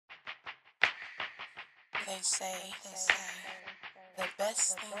They say the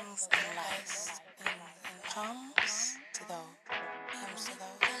best things in life comes to those who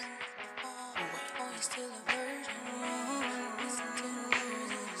wait. Oh, you're still a virgin. Listen to the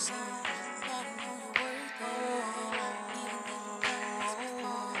words of the song. Gotta know your worth.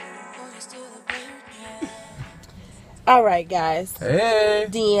 Oh, you're still a virgin. All right, guys. Hey.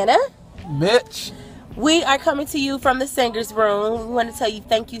 Deanna. Mitch. We are coming to you from the Singers Room. We want to tell you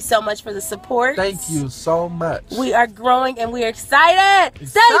thank you so much for the support. Thank you so much. We are growing and we are excited.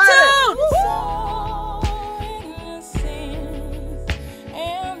 Stay tuned.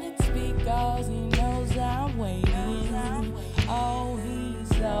 And it's because he knows I'm waiting. Oh, he's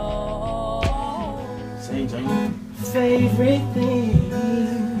so favorite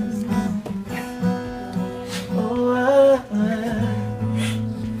things. Oh,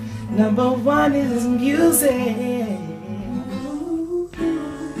 number one is music.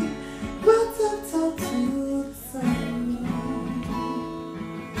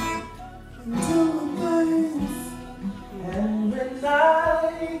 And when I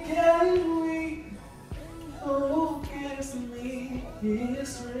can read, who gives me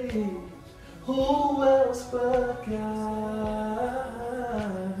history? Who else but God?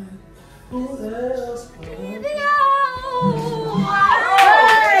 Who else but God?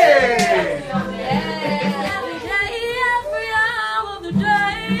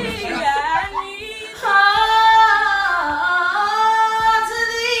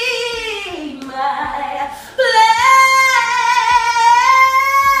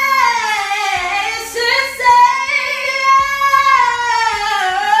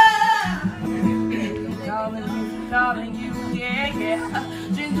 Calling you, yeah, yeah.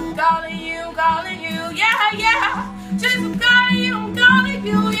 Jesus calling you, yeah, yeah. Jesus calling you,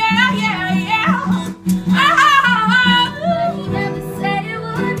 yeah, yeah, yeah. You never said it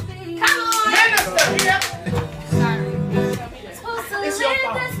would be. Come on, minister here. Supposed to live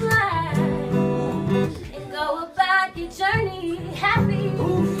this life and go about your journey happy.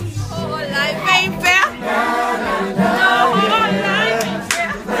 Oh, life ain't fair. No, life ain't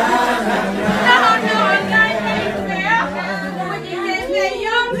fair. No, life ain't fair. When you can't pay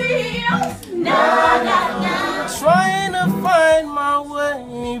your bills. No. Trying to find my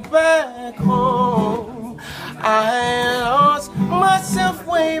way back home. I lost myself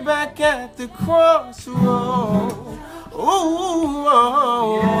way back at the crossroads. Ooh,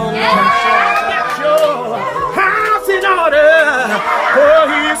 get your house in order, for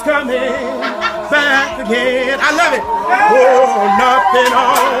he's coming back again. I love it. Oh, nothing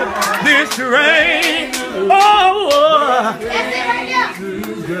on this train. Oh,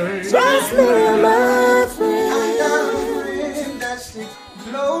 trust me, my friend. I got a friend that sticks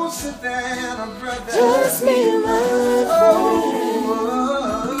closer than a brother. Trust me, my friend.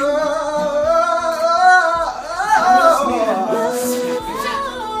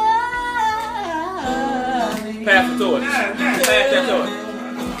 Pass it to it. Pass that to it.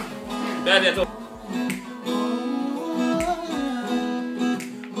 Pass that to it.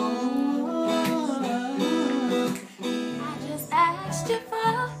 I just asked you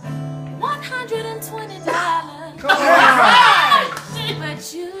for $120. But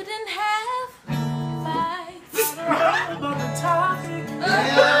you didn't have $5. About the topic.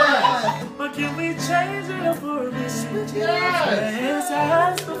 But can we change it up for a bit? Yes, I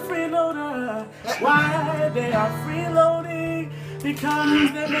asked the freeloader why they are freeloading,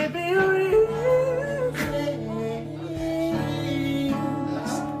 because there may be a reason.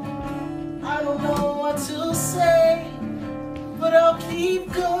 I don't know what to say, but I'll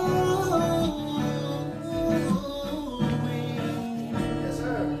keep going. Yes,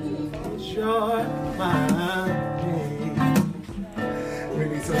 sir. Sure, my we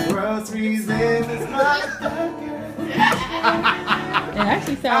need some groceries in this motherfucker. It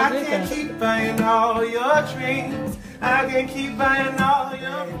actually sounds good. I can keep buying all your dreams. I can keep buying all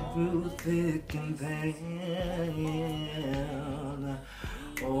your through thick and thin.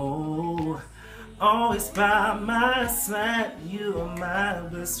 Oh, always by my side. You are my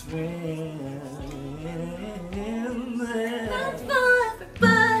best friend. That's for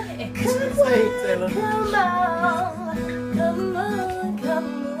everybody. Come on, come on, come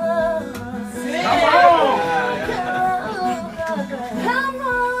on, come on. Come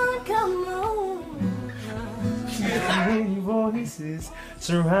on, come on. Many voices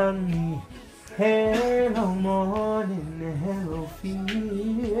surround me. Hello morning, hello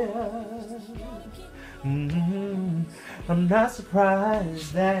fear. I'm not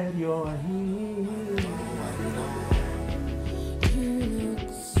surprised that you're here.